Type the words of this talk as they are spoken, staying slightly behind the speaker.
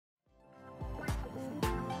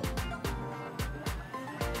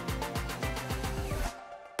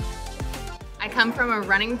come from a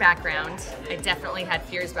running background. I definitely had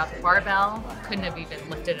fears about the barbell. Couldn't have even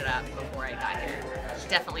lifted it up before I got here.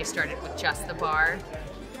 Definitely started with just the bar.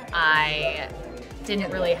 I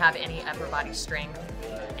didn't really have any upper body strength,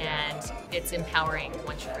 and it's empowering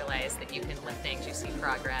once you realize that you can lift things, you see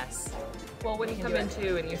progress. Well, when you come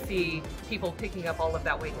into and you see people picking up all of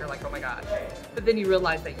that weight, you're like, oh my gosh. But then you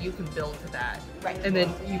realize that you can build to that. Right. And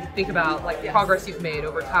then you think about like the progress you've made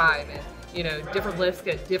over time, and you know, different lifts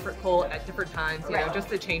get different pull at different times, you know, just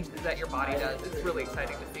the change that your body does. It's really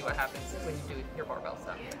exciting to see what happens when you do your barbell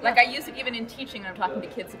stuff. Like I use it even in teaching, and I'm talking to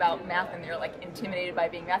kids about math, and they're like intimidated by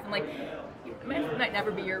being math. I'm like, math might never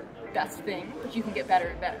be your best thing, but you can get better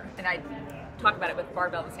and better. And I talk about it with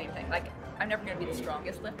barbell, the same thing. Like, I'm never going to be the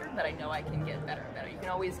strongest lifter, but I know I can get better and better. You can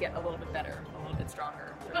always get a little bit better, a little bit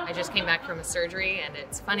stronger. I just came back from a surgery, and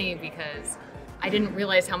it's funny because I didn't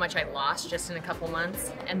realize how much I lost just in a couple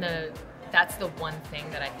months, and that's the one thing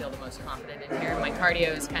that I feel the most confident in here. My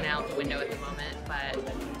cardio is kind of out the window at the moment, but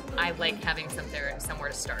I like having somewhere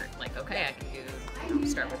to start. Like, okay, I can do,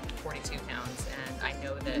 start with 42 pounds, and I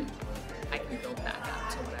know that I can build back up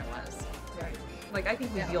to what I was. Right. Like, I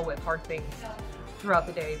think we deal with hard things throughout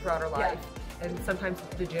the day, throughout our life. And sometimes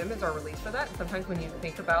the gym is our release for that. And sometimes when you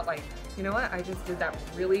think about, like, you know what, I just did that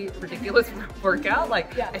really ridiculous workout,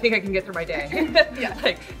 like, I think I can get through my day.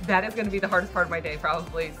 Like, that is going to be the hardest part of my day,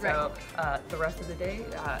 probably. So the rest of the day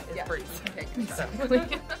is free.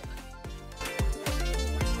 Okay.